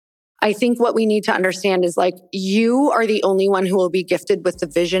I think what we need to understand is like, you are the only one who will be gifted with the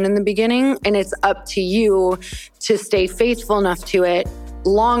vision in the beginning. And it's up to you to stay faithful enough to it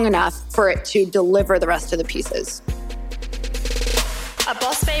long enough for it to deliver the rest of the pieces. A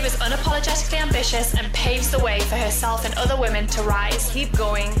boss babe is unapologetically ambitious and paves the way for herself and other women to rise. Keep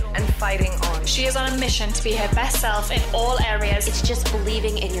going and fighting on. She is on a mission to be her best self in all areas. It's just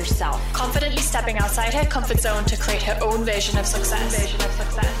believing in yourself. Confidently stepping outside her comfort zone to create her own version of success.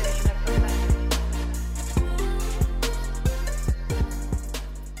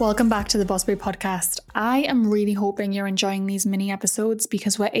 Welcome back to the Boss Babe podcast. I am really hoping you're enjoying these mini episodes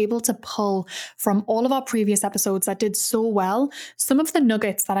because we're able to pull from all of our previous episodes that did so well some of the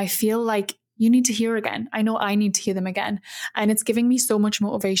nuggets that I feel like you need to hear again. I know I need to hear them again. And it's giving me so much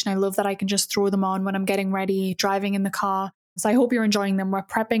motivation. I love that I can just throw them on when I'm getting ready, driving in the car. So I hope you're enjoying them. We're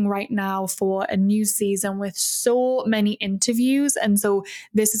prepping right now for a new season with so many interviews. And so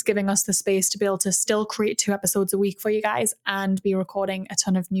this is giving us the space to be able to still create 2 episodes a week for you guys and be recording a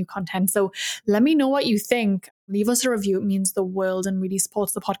ton of new content. So let me know what you think. Leave us a review. It means the world and really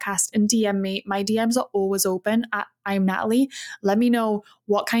supports the podcast. And DM me. My DMs are always open at I'm Natalie. Let me know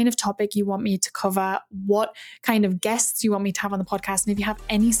what kind of topic you want me to cover, what kind of guests you want me to have on the podcast. And if you have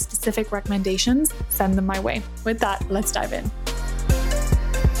any specific recommendations, send them my way. With that, let's dive in.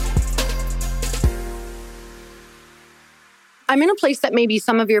 I'm in a place that maybe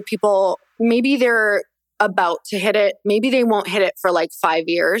some of your people, maybe they're about to hit it. Maybe they won't hit it for like 5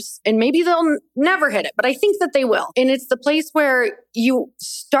 years and maybe they'll never hit it, but I think that they will. And it's the place where you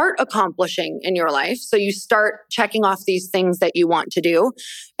start accomplishing in your life. So you start checking off these things that you want to do.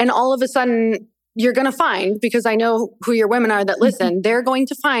 And all of a sudden you're going to find, because I know who your women are that listen, they're going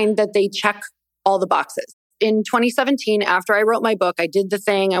to find that they check all the boxes. In 2017, after I wrote my book, I did the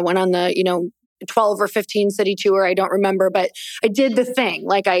thing. I went on the, 12 or 15 city tour. I don't remember, but I did the thing.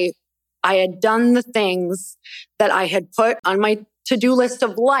 Like I had done the things that I had put on my to-do list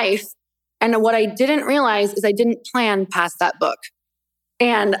of life. And what I didn't realize is I didn't plan past that book.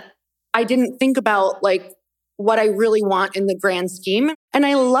 And I didn't think about like what I really want in the grand scheme. And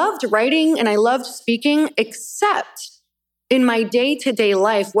I loved writing and I loved speaking, except in my day-to-day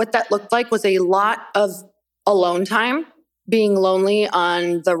life, what that looked like was a lot of alone time, being lonely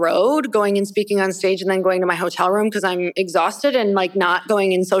on the road, going and speaking on stage and then going to my hotel room because I'm exhausted and like not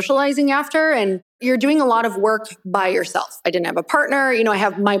going and socializing after. And you're doing a lot of work by yourself. I didn't have a partner. I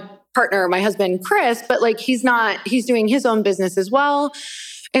have my partner, my husband, Chris, but like he's doing his own business as well.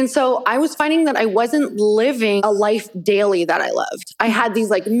 And so I was finding that I wasn't living a life daily that I loved. I had these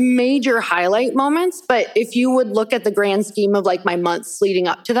like major highlight moments, but if you would look at the grand scheme of like my months leading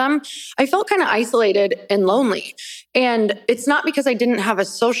up to them, I felt kind of isolated and lonely. And it's not because I didn't have a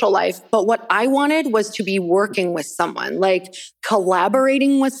social life, but what I wanted was to be working with someone, like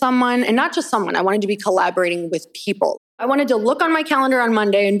collaborating with someone, and not just someone. I wanted to be collaborating with people. I wanted to look on my calendar on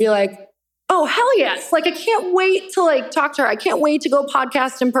Monday and be like, oh, hell yes. Like, I can't wait to like talk to her. I can't wait to go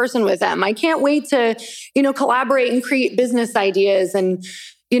podcast in person with them. I can't wait to, collaborate and create business ideas and,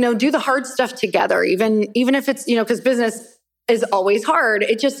 do the hard stuff together. Even if it's, because business is always hard.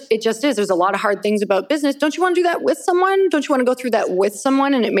 It just is. There's a lot of hard things about business. Don't you want to do that with someone? Don't you want to go through that with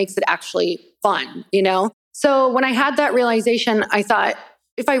someone? And it makes it actually fun, So when I had that realization, I thought,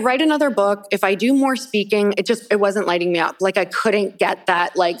 if I write another book, if I do more speaking, it wasn't lighting me up. Like I couldn't get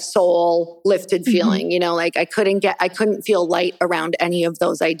that like soul lifted feeling, like I couldn't feel light around any of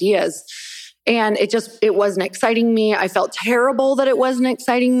those ideas. And it wasn't exciting me. I felt terrible that it wasn't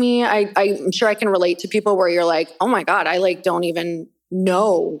exciting me. I'm sure I can relate to people where you're like, oh my God, I like don't even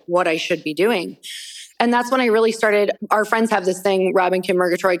know what I should be doing. And that's when I really started. Our friends have this thing, Rob and Kim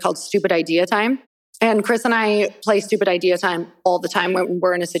Murgatroyd, called Stupid Idea Time. And Chris and I play Stupid Idea Time all the time when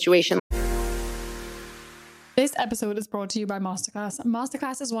we're in a situation. This episode is brought to you by Masterclass.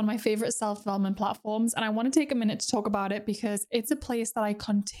 Masterclass is one of my favorite self-development platforms, and I want to take a minute to talk about it because it's a place that I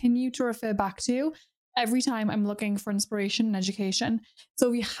continue to refer back to every time I'm looking for inspiration and education. So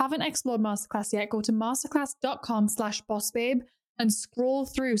if you haven't explored Masterclass yet, go to masterclass.com/bossbabe and scroll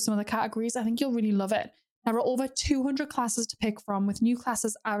through some of the categories. I think you'll really love it. There are over 200 classes to pick from, with new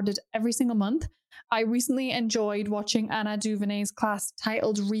classes added every single month. I recently enjoyed watching Anna Duvernay's class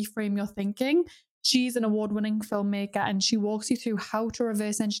titled Reframe Your Thinking. She's an award-winning filmmaker and she walks you through how to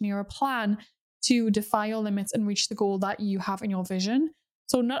reverse engineer a plan to defy your limits and reach the goal that you have in your vision.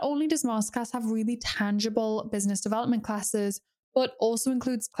 So not only does Masterclass have really tangible business development classes, but also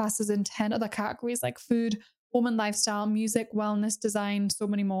includes classes in 10 other categories like food, home and lifestyle, music, wellness, design, so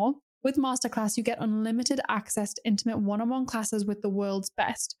many more. With Masterclass, you get unlimited access to intimate one-on-one classes with the world's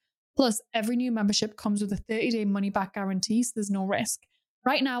best. Plus, every new membership comes with a 30-day money-back guarantee, so there's no risk.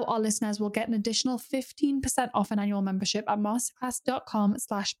 Right now, our listeners will get an additional 15% off an annual membership at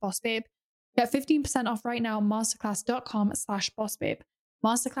masterclass.com/bossbabe. Get 15% off right now, masterclass.com/bossbabe.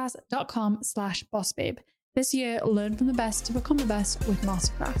 Masterclass.com/bossbabe. This year, learn from the best to become the best with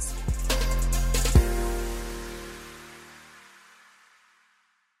Masterclass.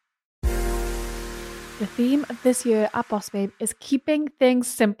 The theme of this year at Boss Babe is keeping things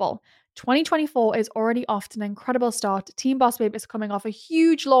simple. 2024 is already off to an incredible start. Team Boss Babe is coming off a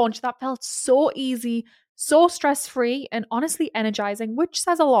huge launch that felt so easy, so stress-free, and honestly energizing, which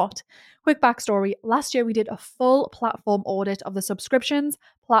says a lot. Quick backstory, last year we did a full platform audit of the subscriptions,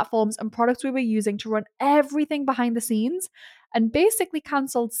 platforms, and products we were using to run everything behind the scenes, and basically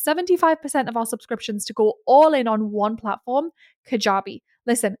cancelled 75% of our subscriptions to go all in on one platform, Kajabi.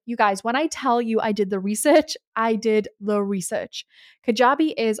 Listen, you guys, when I tell you I did the research, I did the research.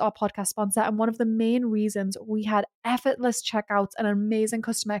 Kajabi is our podcast sponsor and one of the main reasons we had effortless checkouts and an amazing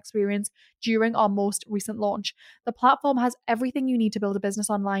customer experience during our most recent launch. The platform has everything you need to build a business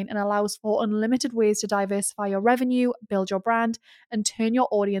online and allows for unlimited ways to diversify your revenue, build your brand, and turn your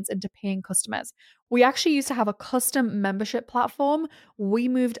audience into paying customers. We actually used to have a custom membership platform. We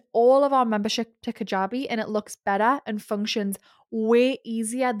moved all of our membership to Kajabi and it looks better and functions way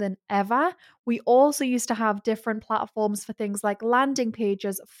easier than ever. We also used to have different platforms for things like landing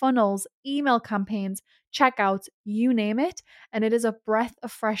pages, funnels, email campaigns, checkouts, you name it. And it is a breath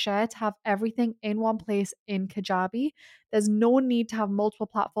of fresh air to have everything in one place in Kajabi. There's no need to have multiple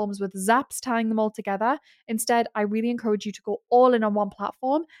platforms with Zaps tying them all together. Instead, I really encourage you to go all in on one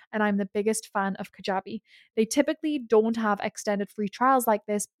platform, and I'm the biggest fan of Kajabi. They typically don't have extended free trials like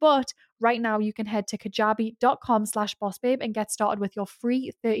this, but right now you can head to kajabi.com/bossbabe and get started with your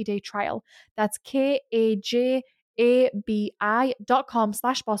free 30-day trial. That's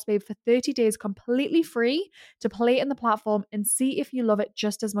kajabi.com/bossbabe for 30 days completely free to play in the platform and see if you love it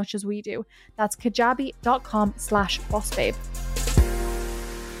just as much as we do. That's kajabi.com/bossbabe.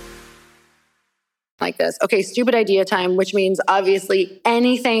 Like this. Okay, stupid idea time, which means obviously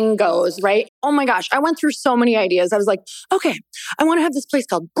anything goes, right? Oh my gosh, I went through so many ideas. I was like, okay, I want to have this place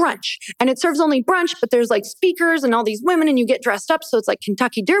called Brunch, and it serves only brunch, but there's like speakers and all these women, and you get dressed up. So it's like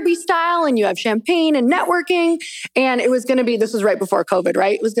Kentucky Derby style, and you have champagne and networking. And it was going to be, this was right before COVID,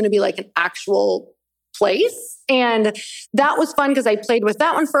 right? It was going to be like an actual place. And that was fun because I played with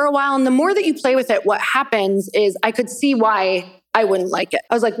that one for a while. And the more that you play with it, what happens is I could see why I wouldn't like it.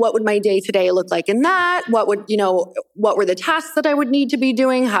 I was like, what would my day today look like in that? What were the tasks that I would need to be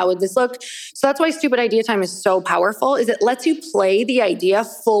doing? How would this look? So that's why stupid idea time is so powerful, is it lets you play the idea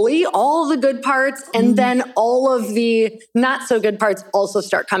fully, all the good parts, and then all of the not so good parts also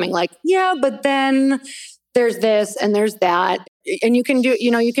start coming like, yeah, but then there's this and there's that. And you can do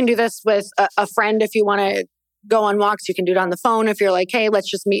this with a friend if you want to go on walks. You can do it on the phone if you're like, hey, let's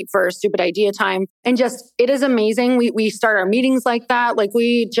just meet for stupid idea time. And just, it is amazing. We start our meetings like that. Like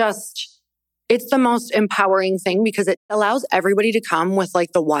it's the most empowering thing because it allows everybody to come with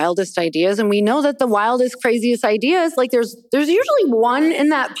like the wildest ideas. And we know that the wildest, craziest ideas, like there's usually one in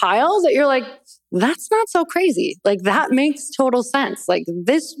that pile that you're like, that's not so crazy. Like that makes total sense. Like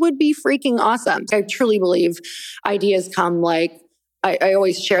this would be freaking awesome. I truly believe ideas come like, I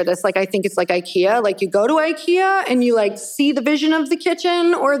always share this. Like, I think it's like IKEA. Like you go to IKEA and you like see the vision of the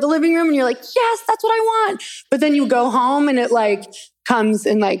kitchen or the living room and you're like, yes, that's what I want. But then you go home and it like comes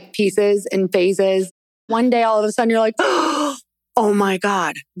in like pieces and phases. One day, all of a sudden you're like, oh my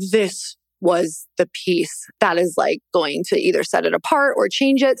God, this was the piece that is like going to either set it apart or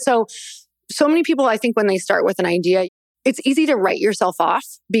change it. So many people, I think when they start with an idea, it's easy to write yourself off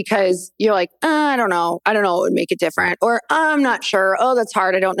because you're like, I don't know what would make it different. Or I'm not sure. Oh, that's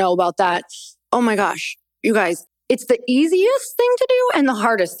hard. I don't know about that. Oh my gosh, you guys, it's the easiest thing to do and the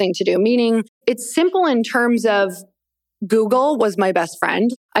hardest thing to do. Meaning it's simple in terms of Google was my best friend.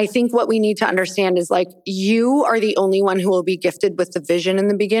 I think what we need to understand is like, you are the only one who will be gifted with the vision in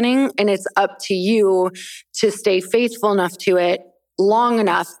the beginning. And it's up to you to stay faithful enough to it long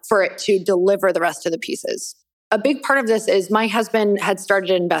enough for it to deliver the rest of the pieces. A big part of this is my husband had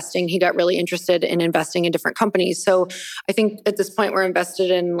started investing. He got really interested in investing in different companies. So I think at this point we're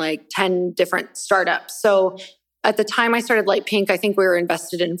invested in like 10 different startups. So at the time I started Light Pink, I think we were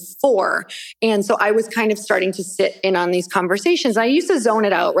invested in 4. And so I was kind of starting to sit in on these conversations. I used to zone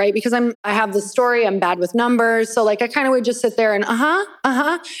it out, right? Because I have the story, I'm bad with numbers. So like I kind of would just sit there and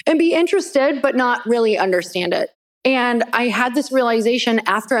and be interested, but not really understand it. And I had this realization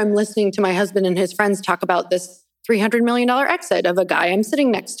after I'm listening to my husband and his friends talk about this $300 million exit of a guy I'm sitting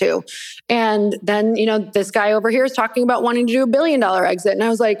next to. And then, this guy over here is talking about wanting to do $1 billion exit. And I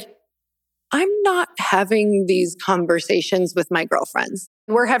was like, I'm not having these conversations with my girlfriends.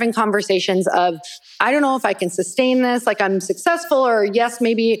 We're having conversations of, I don't know if I can sustain this, like I'm successful, or yes,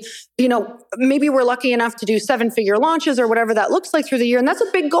 maybe, maybe we're lucky enough to do 7-figure launches or whatever that looks like through the year. And that's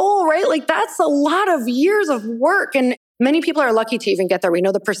a big goal, right? Like that's a lot of years of work. And many people are lucky to even get there. We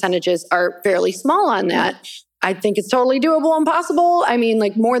know the percentages are fairly small on that. I think it's totally doable and possible. I mean,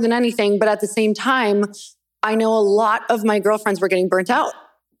 like more than anything, but at the same time, I know a lot of my girlfriends were getting burnt out.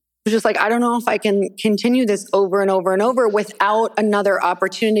 It's just like, I don't know if I can continue this over and over and over without another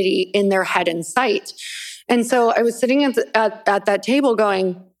opportunity in their head and sight. And so I was sitting at that table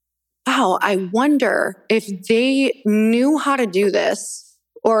going, wow, I wonder if they knew how to do this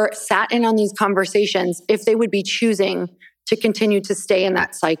or sat in on these conversations, if they would be choosing to continue to stay in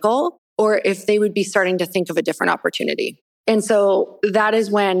that cycle, or if they would be starting to think of a different opportunity. And so that is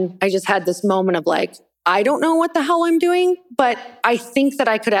when I just had this moment of like, I don't know what the hell I'm doing, but I think that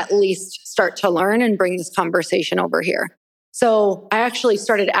I could at least start to learn and bring this conversation over here. So I actually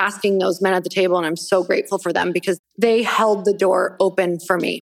started asking those men at the table, and I'm so grateful for them because they held the door open for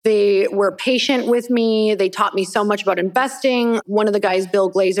me. They were patient with me. They taught me so much about investing. One of the guys,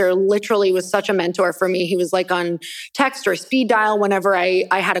 Bill Glazer, literally was such a mentor for me. He was like on text or speed dial whenever I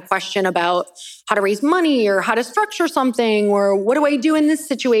had a question about how to raise money or how to structure something, or what do I do in this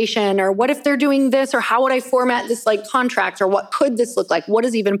situation? Or what if they're doing this? Or how would I format this like contract? Or what could this look like? What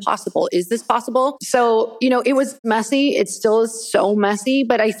is even possible? Is this possible? So, it was messy. It still is so messy.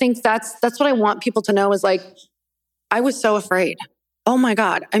 But I think that's what I want people to know is like, I was so afraid. Oh my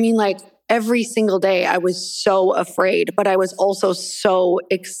God. I mean, like every single day I was so afraid, but I was also so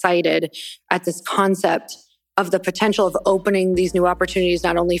excited at this concept of the potential of opening these new opportunities,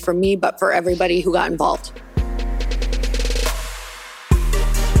 not only for me, but for everybody who got involved.